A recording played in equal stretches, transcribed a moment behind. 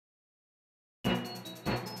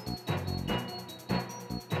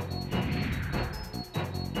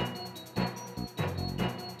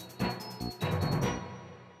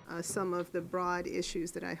some of the broad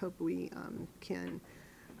issues that I hope we can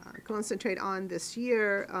concentrate on this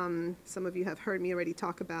year. Some of you have heard me already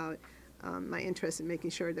talk about my interest in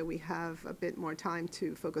making sure that we have a bit more time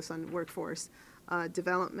to focus on workforce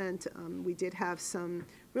development. We did have some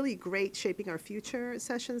really great Shaping Our Future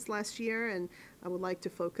sessions last year, and I would like to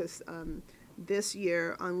focus this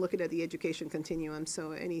year on looking at the education continuum.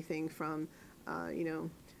 So anything from,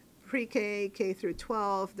 pre-K, K through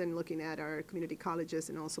 12, then looking at our community colleges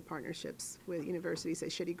and also partnerships with universities at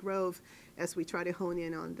Shady Grove as we try to hone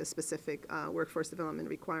in on the specific workforce development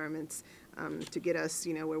requirements to get us,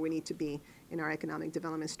 where we need to be in our economic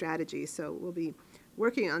development strategy. So we'll be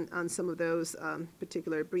working on some of those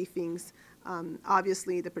particular briefings.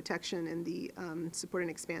 Obviously, the protection and the support and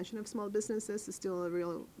expansion of small businesses is still a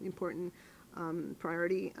real important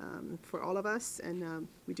priority for all of us, and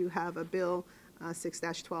we do have a bill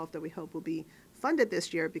 6-12 that we hope will be funded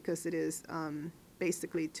this year because it is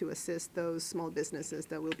basically to assist those small businesses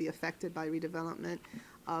that will be affected by redevelopment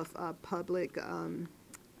of public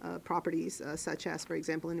properties, such as, for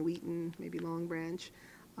example, in Wheaton, maybe Long Branch,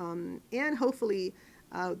 and hopefully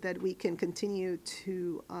that we can continue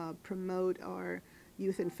to promote our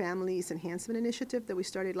Youth and Families Enhancement Initiative that we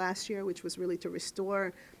started last year, which was really to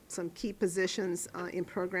restore some key positions in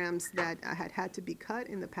programs that had to be cut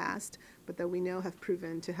in the past, but that we know have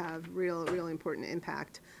proven to have real important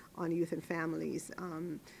impact on youth and families.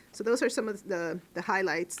 So those are some of the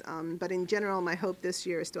highlights, but in general, my hope this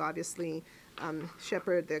year is to obviously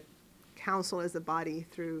shepherd the council as a body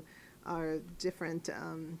through our different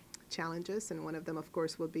challenges, and one of them, of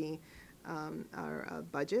course, will be our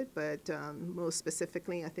budget, but most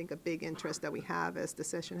specifically, I think a big interest that we have as the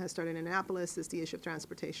session has started in Annapolis is the issue of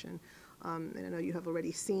transportation. And I know you have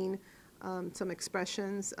already seen some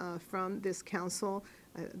expressions from this council,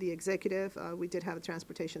 the executive. We did have a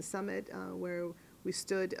transportation summit where we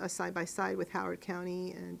stood side by side with Howard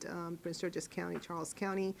County and Prince George's County, Charles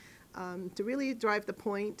County, to really drive the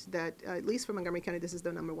point that, at least for Montgomery County, this is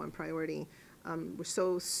the #1 priority. We're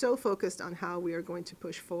so focused on how we are going to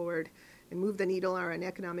push forward and move the needle on our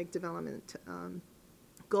economic development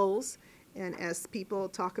goals. And as people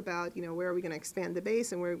talk about, where are we going to expand the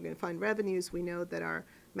base and where are we going to find revenues, we know that our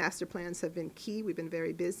master plans have been key. We've been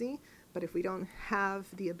very busy. But if we don't have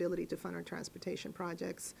the ability to fund our transportation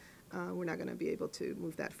projects, we're not going to be able to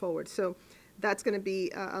move that forward. So that's going to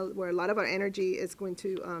be where a lot of our energy is going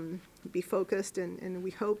to be focused. And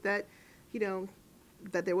we hope that,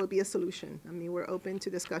 that there will be a solution. I mean, we're open to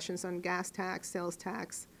discussions on gas tax, sales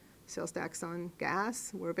tax on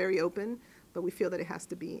gas. We're very open, but we feel that it has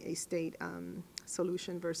to be a state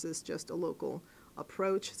solution versus just a local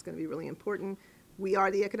approach. It's going to be really important. We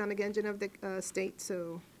are the economic engine of the state,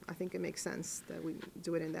 so I think it makes sense that we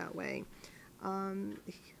do it in that way.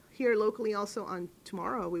 Here locally also on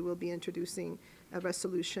tomorrow, we will be introducing a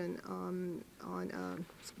resolution on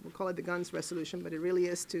we'll call it the guns resolution, but it really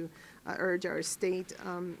is to urge our state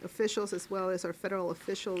officials as well as our federal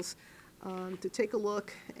officials to take a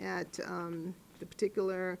look at the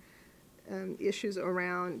particular issues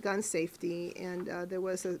around gun safety. And there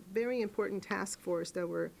was a very important task force that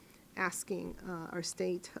we're asking our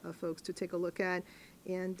state folks to take a look at.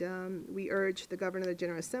 And we urge the governor of the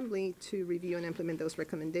General Assembly to review and implement those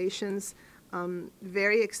recommendations.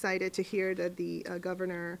 Very excited to hear that the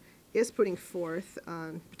governor is putting forth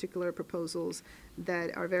particular proposals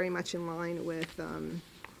that are very much in line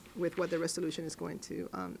with what the resolution is going to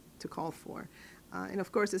call for. And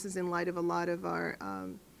of course, this is in light of a lot of our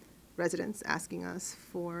residents asking us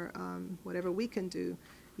for whatever we can do,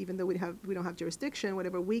 even though we don't have jurisdiction,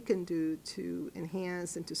 whatever we can do to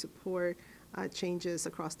enhance and to support changes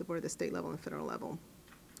across the board at the state level and federal level.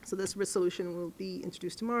 So this resolution will be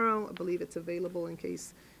introduced tomorrow. I believe it's available in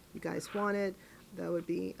case you guys want it. That would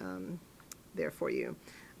be there for you.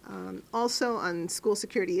 Also on school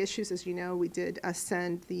security issues, as you know, we did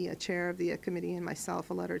send the chair of the committee and myself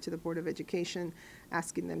a letter to the Board of Education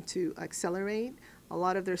asking them to accelerate a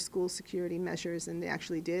lot of their school security measures, and they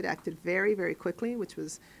actually acted very, very quickly, which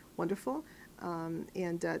was wonderful.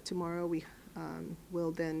 And tomorrow we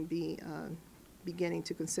will then be beginning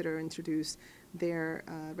to consider introduce their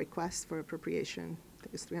request for appropriation. I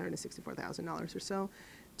think it's $364,000 or so,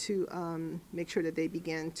 to make sure that they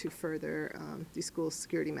begin to further these school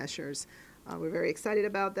security measures. We're very excited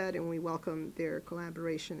about that, and we welcome their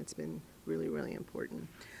collaboration. It's been really, really important.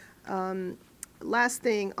 Last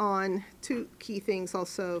thing on two key things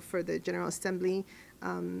also for the General Assembly.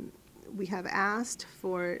 We have asked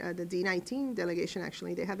for the D19 delegation,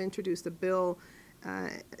 actually. They have introduced a bill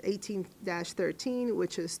 18-13,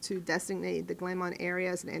 which is to designate the Glenmont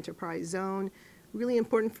area as an enterprise zone. really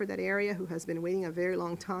important for that area who has been waiting a very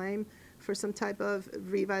long time for some type of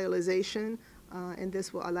revitalization. And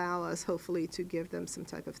this will allow us, hopefully, to give them some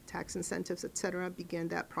type of tax incentives, et cetera, begin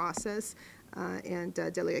that process. And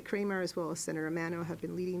Delegate Kramer, as well as Senator Mano, have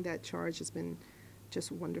been leading that charge. It's been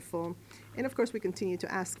just wonderful. And of course, we continue to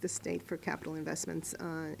ask the state for capital investments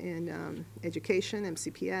in education,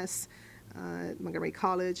 MCPS, Montgomery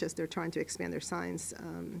College, as they're trying to expand their science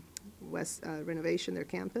renovation, their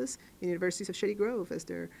campus, and universities of Shady Grove, as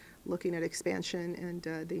they're looking at expansion, and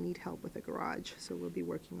they need help with a garage. So we'll be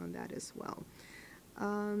working on that as well.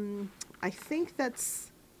 I think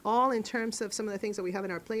that's all in terms of some of the things that we have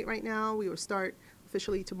on our plate right now. We will start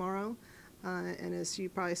officially tomorrow. And as you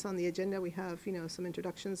probably saw on the agenda, we have, some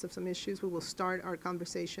introductions of some issues. We will start our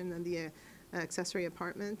conversation on the accessory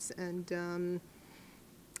apartments, and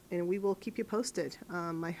we will keep you posted.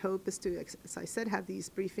 My hope is to, as I said, have these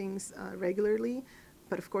briefings regularly,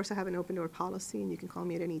 but of course I have an open door policy, and you can call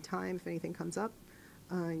me at any time if anything comes up.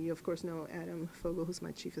 You, of course, know Adam Fogel, who's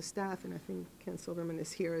my chief of staff, and I think Ken Silverman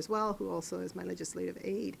is here as well, who also is my legislative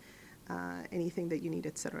aide. Anything that you need,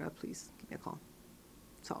 et cetera, please give me a call.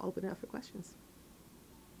 So I'll open it up for questions.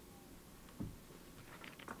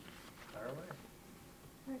 Fire away.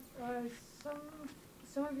 Right,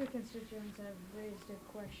 some of your constituents have raised a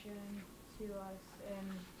question to us, and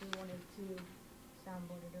we wanted to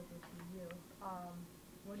soundboard it over to you.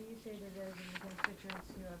 What do you say to those of your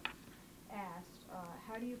constituents who have asked?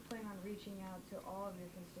 How do you plan on reaching out to all of your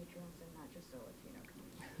constituents and not just the Latino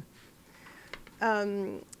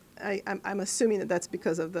community? I'm assuming that that's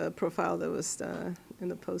because of the profile that was in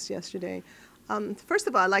the post yesterday. First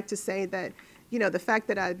of all, I'd like to say that, the fact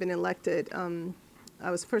that I've been elected, I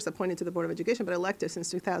was first appointed to the Board of Education, but elected since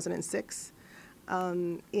 2006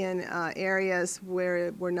 in areas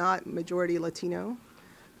where we're not majority Latino,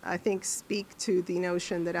 I think speak to the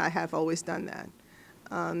notion that I have always done that.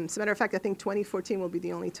 As a matter of fact, I think 2014 will be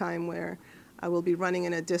the only time where I will be running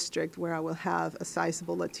in a district where I will have a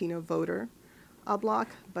sizable Latino voter block,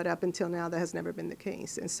 but up until now that has never been the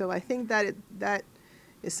case. And so I think that that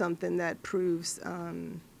is something that proves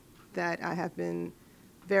that I have been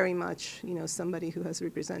very much, somebody who has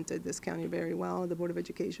represented this county very well, the Board of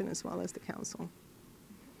Education as well as the council.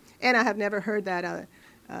 And I have never heard that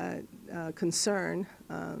concern.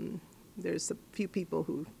 There's a few people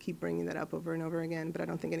who keep bringing that up over and over again, but I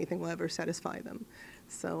don't think anything will ever satisfy them.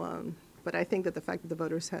 So, but I think that the fact that the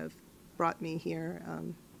voters have brought me here,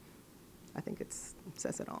 I think it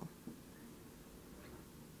says it all.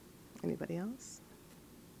 Anybody else?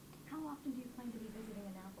 How often do you plan to be visiting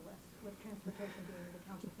Annapolis with transportation being the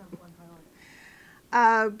council's number one priority?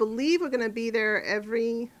 I believe we're going to be there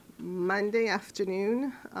every Monday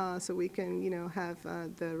afternoon, so we can, have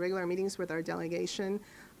the regular meetings with our delegation.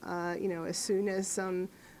 As soon as some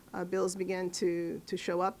bills begin to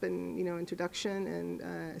show up and, introduction, and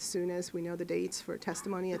as soon as we know the dates for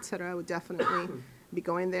testimony, et cetera, I would definitely be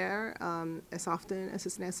going there as often as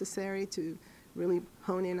it's necessary to really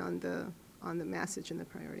hone in on the message and the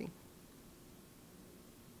priority.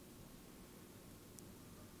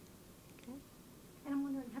 Okay. And I'm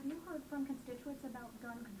wondering, have you heard from constituents about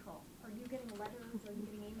gun control? Are you getting letters? Are you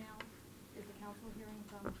getting emails? Is the council hearing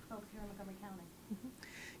from folks here in Montgomery County?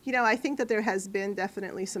 Mm-hmm. I think that there has been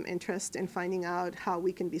definitely some interest in finding out how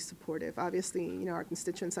we can be supportive. Obviously, our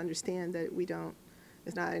constituents understand that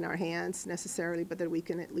it's not in our hands necessarily, but that we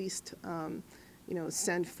can at least,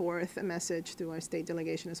 send forth a message through our state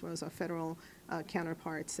delegation as well as our federal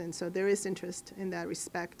counterparts. And so there is interest in that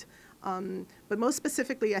respect. But most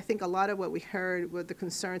specifically, I think a lot of what we heard were the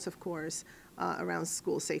concerns, of course, around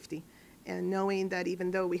school safety. And knowing that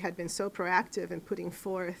even though we had been so proactive in putting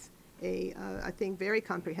forth I think, very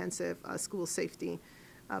comprehensive school safety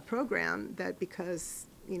program, that because,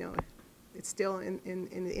 it's still in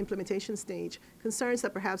the implementation stage, concerns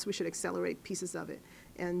that perhaps we should accelerate pieces of it.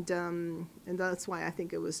 And that's why I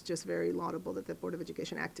think it was just very laudable that the Board of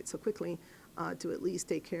Education acted so quickly to at least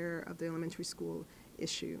take care of the elementary school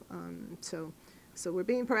issue. So we're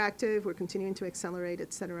being proactive, we're continuing to accelerate,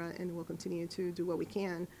 et cetera, and we'll continue to do what we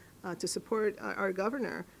can to support our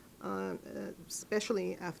governor,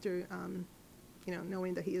 especially after,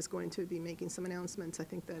 knowing that he is going to be making some announcements. I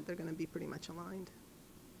think that they're going to be pretty much aligned.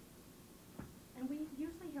 And we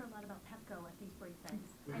usually hear a lot about PEPCO at these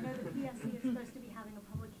briefings. I know the PSC is supposed to be having a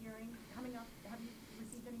public hearing coming up. Have you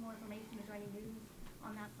received any more information? Is there any news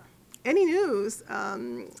on that front? Any news?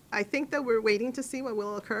 I think that we're waiting to see what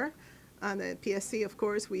will occur. The PSC, of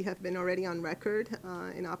course, we have been already on record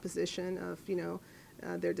in opposition of,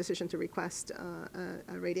 their decision to request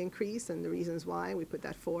a rate increase and the reasons why. We put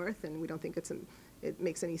that forth, and we don't think it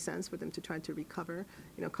makes any sense for them to try to recover,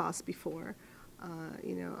 costs before.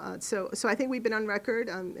 So I think we've been on record.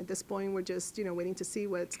 At this point, we're just, waiting to see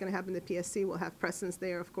what's going to happen to PSC. We'll have presence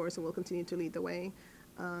there, of course, and we'll continue to lead the way.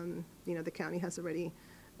 The county has already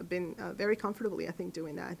been very comfortably, I think,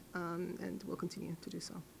 doing that, and we'll continue to do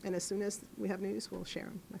so. And as soon as we have news, we'll share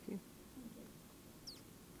them with you. Thank you.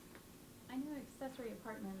 I know accessory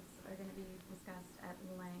apartments are going to be discussed at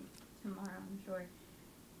length tomorrow, I'm sure.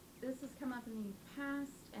 This has come up in the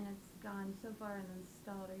past, and it's gone so far and then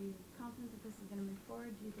stalled. Are you confident that this is going to move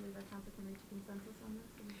forward? Do you believe our council can reach a consensus on this?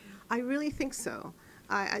 I really think so.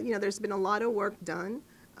 There's been a lot of work done,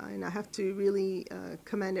 and I have to really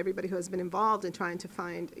commend everybody who has been involved in trying to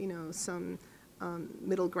find, some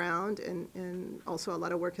middle ground, and also a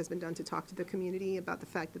lot of work has been done to talk to the community about the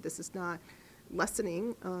fact that this is not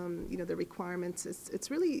lessening, the requirements.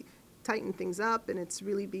 It's really tightened things up, and it's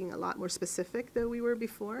really being a lot more specific than we were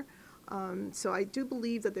before. So I do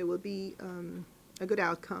believe that there will be a good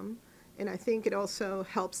outcome, and I think it also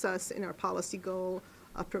helps us in our policy goal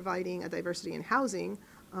of providing a diversity in housing,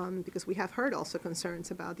 because we have heard also concerns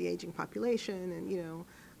about the aging population and,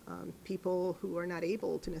 people who are not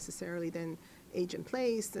able to necessarily then age in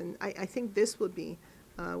place, and I think this would be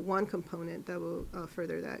one component that will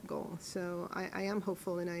further that goal. So I am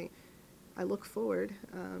hopeful, and I look forward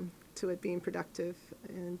to it being productive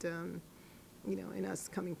and, in us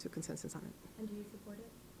coming to consensus on it. And do you support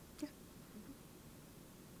it? Yeah.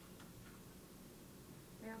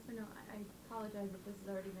 I also know, I apologize if this has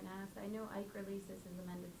already been asked. I know Ike releases his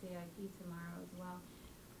amended CIP tomorrow as well.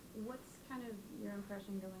 What's kind of your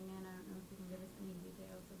impression going in? I don't know if you can give us any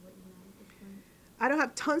details of what you know at this point. I don't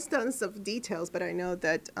have tons of details, but I know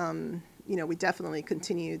that, we definitely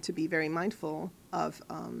continue to be very mindful of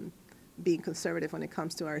being conservative when it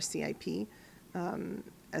comes to our CIP.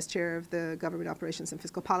 As chair of the Government Operations and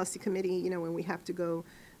Fiscal Policy Committee, when we have to go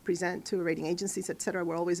present to rating agencies, et cetera,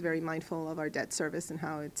 we're always very mindful of our debt service and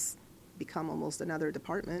how it's become almost another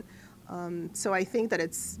department. So I think that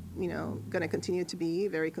it's, going to continue to be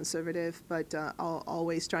very conservative, but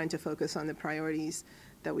always trying to focus on the priorities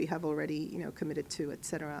that we have already, committed to, et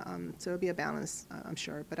cetera. So it'll be a balance, I'm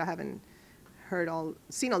sure, but I haven't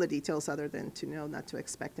seen all the details other than to know not to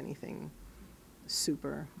expect anything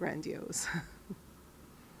super grandiose.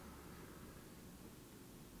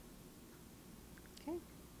 Okay.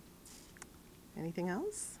 Anything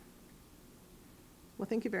else? Well,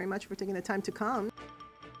 thank you very much for taking the time to come.